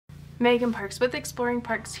Megan Parks with Exploring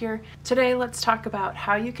Parks here. Today let's talk about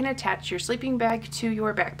how you can attach your sleeping bag to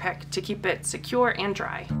your backpack to keep it secure and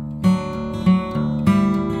dry.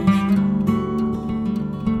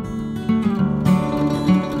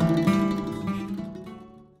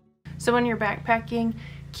 So when you're backpacking,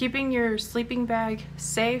 keeping your sleeping bag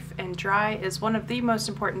safe and dry is one of the most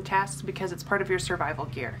important tasks because it's part of your survival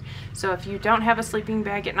gear. So if you don't have a sleeping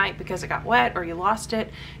bag at night because it got wet or you lost it,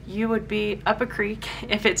 you would be up a creek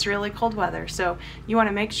if it's really cold weather. So you want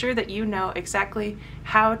to make sure that you know exactly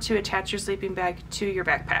how to attach your sleeping bag to your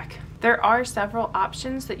backpack. There are several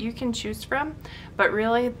options that you can choose from, but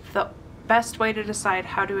really the best way to decide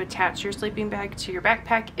how to attach your sleeping bag to your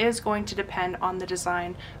backpack is going to depend on the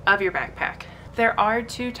design of your backpack. There are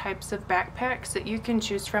two types of backpacks that you can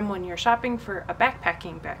choose from when you're shopping for a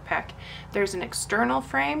backpacking backpack. There's an external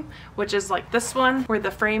frame, which is like this one, where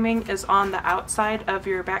the framing is on the outside of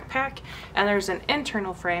your backpack, and there's an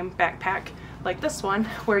internal frame backpack, like this one,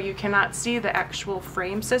 where you cannot see the actual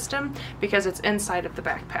frame system because it's inside of the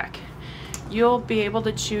backpack. You'll be able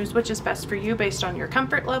to choose which is best for you based on your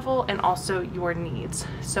comfort level and also your needs.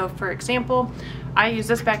 So for example, I use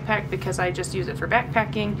this backpack because I just use it for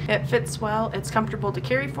backpacking. It fits well, it's comfortable to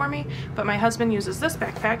carry for me, but my husband uses this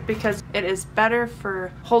backpack because it is better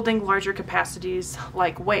for holding larger capacities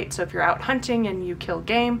like weight. So if you're out hunting and you kill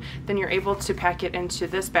game, then you're able to pack it into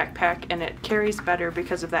this backpack and it carries better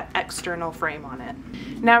because of that external frame on it.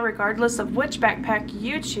 Now, regardless of which backpack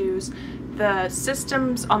you choose, the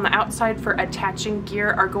systems on the outside for attaching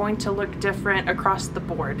gear are going to look different across the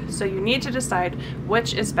board. So you need to decide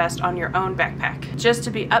which is best on your own backpack. Just to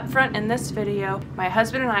be upfront in this video, my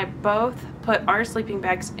husband and I both put our sleeping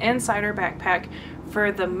bags inside our backpack for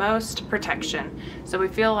the most protection. So we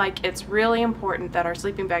feel like it's really important that our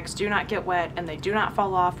sleeping bags do not get wet and they do not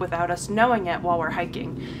fall off without us knowing it while we're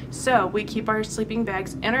hiking. So we keep our sleeping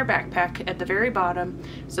bags in our backpack at the very bottom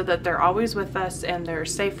so that they're always with us and they're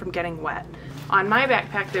safe from getting wet. On my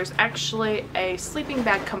backpack, there's actually a sleeping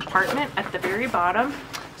bag compartment at the very bottom.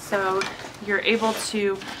 So you're able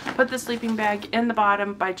to put the sleeping bag in the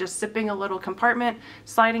bottom by just zipping a little compartment,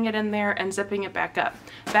 sliding it in there, and zipping it back up.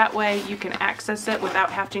 That way you can access it without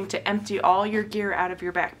having to empty all your gear out of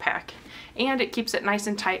your backpack. And it keeps it nice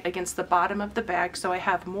and tight against the bottom of the bag, so I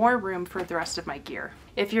have more room for the rest of my gear.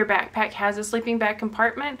 If your backpack has a sleeping bag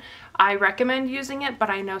compartment, I recommend using it, but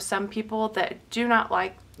I know some people that do not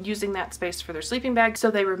like using that space for their sleeping bag, so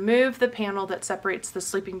they remove the panel that separates the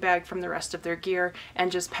sleeping bag from the rest of their gear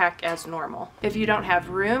and just pack as normal. If you don't have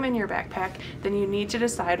room in your backpack, then you need to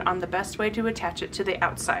decide on the best way to attach it to the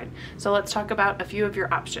outside. So let's talk about a few of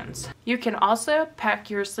your options. You can also pack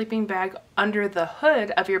your sleeping bag under the hood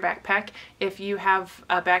of your backpack if you have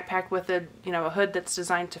a backpack with a hood that's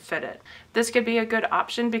designed to fit it. This could be a good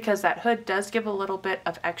option because that hood does give a little bit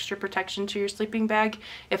of extra protection to your sleeping bag.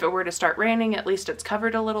 If it were to start raining, at least it's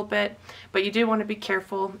covered a little bit, but you do want to be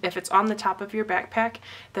careful if it's on the top of your backpack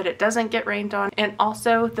that it doesn't get rained on, and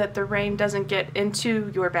also that the rain doesn't get into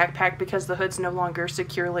your backpack because the hood's no longer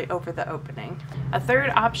securely over the opening. A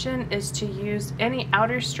third option is to use any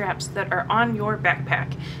outer straps that are on your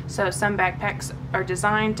backpack. So some backpacks are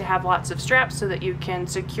designed to have lots of straps so that you can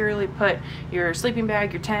securely put your sleeping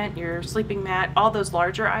bag, your tent, your sleeping mat, all those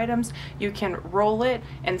larger items. You can roll it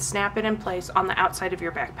and snap it in place on the outside of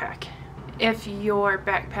your backpack. If your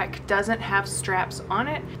backpack doesn't have straps on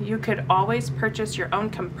it, you could always purchase your own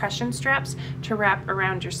compression straps to wrap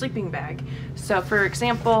around your sleeping bag. So for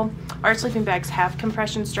example, our sleeping bags have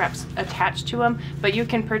compression straps attached to them, but you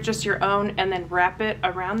can purchase your own and then wrap it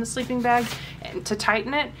around the sleeping bag to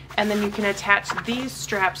tighten it, and then you can attach these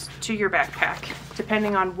straps to your backpack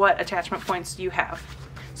depending on what attachment points you have.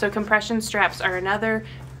 So compression straps are another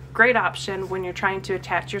great option when you're trying to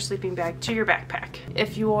attach your sleeping bag to your backpack.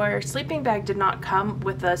 If your sleeping bag did not come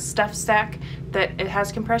with a stuff sack that it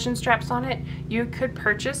has compression straps on it, you could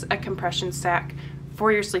purchase a compression sack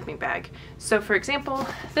for your sleeping bag. So for example,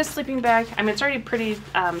 this sleeping bag, it's already pretty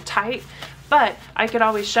tight, but I could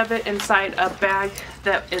always shove it inside a bag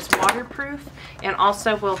that is waterproof and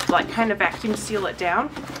also will kind of vacuum seal it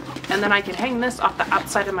down, and then I can hang this off the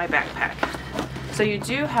outside of my backpack. So you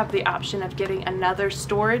do have the option of getting another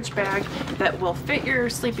storage bag that will fit your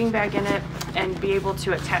sleeping bag in it and be able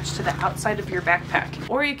to attach to the outside of your backpack.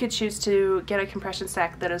 Or you could choose to get a compression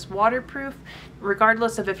sack that is waterproof,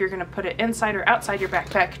 regardless of if you're going to put it inside or outside your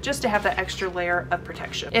backpack, just to have that extra layer of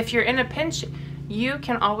protection. If you're in a pinch, you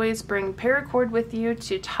can always bring paracord with you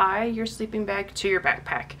to tie your sleeping bag to your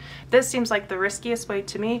backpack. This seems like the riskiest way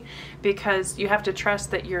to me because you have to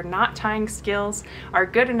trust that your knot tying skills are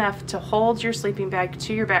good enough to hold your sleeping bag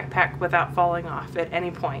to your backpack without falling off at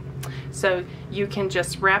any point. So you can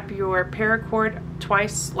just wrap your paracord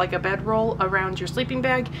twice like a bedroll around your sleeping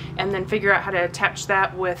bag and then figure out how to attach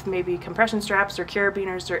that with maybe compression straps or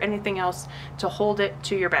carabiners or anything else to hold it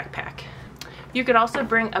to your backpack. You could also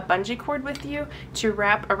bring a bungee cord with you to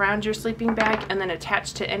wrap around your sleeping bag and then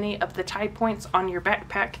attach to any of the tie points on your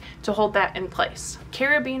backpack to hold that in place.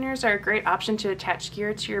 Carabiners are a great option to attach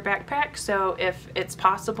gear to your backpack, so if it's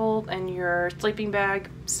possible and your sleeping bag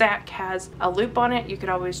sack has a loop on it, you could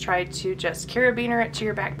always try to just carabiner it to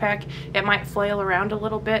your backpack. It might flail around a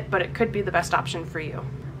little bit, but it could be the best option for you.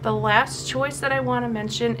 The last choice that I want to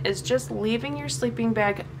mention is just leaving your sleeping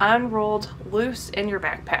bag unrolled loose in your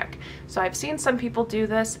backpack. So I've seen some people do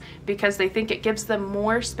this because they think it gives them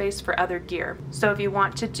more space for other gear. So if you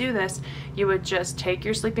want to do this, you would just take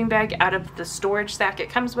your sleeping bag out of the storage sack it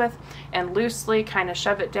comes with and loosely kind of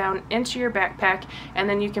shove it down into your backpack, and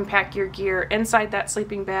then you can pack your gear inside that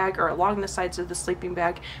sleeping bag or along the sides of the sleeping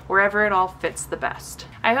bag, wherever it all fits the best.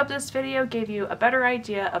 I hope this video gave you a better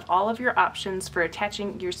idea of all of your options for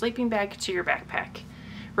attaching your sleeping bag to your backpack.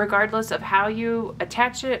 Regardless of how you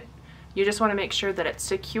attach it, you just want to make sure that it's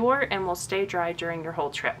secure and will stay dry during your whole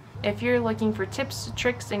trip. If you're looking for tips,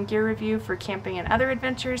 tricks, and gear review for camping and other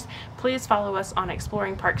adventures, please follow us on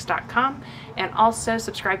exploringparks.com and also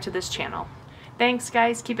subscribe to this channel. Thanks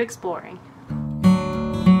guys, keep exploring.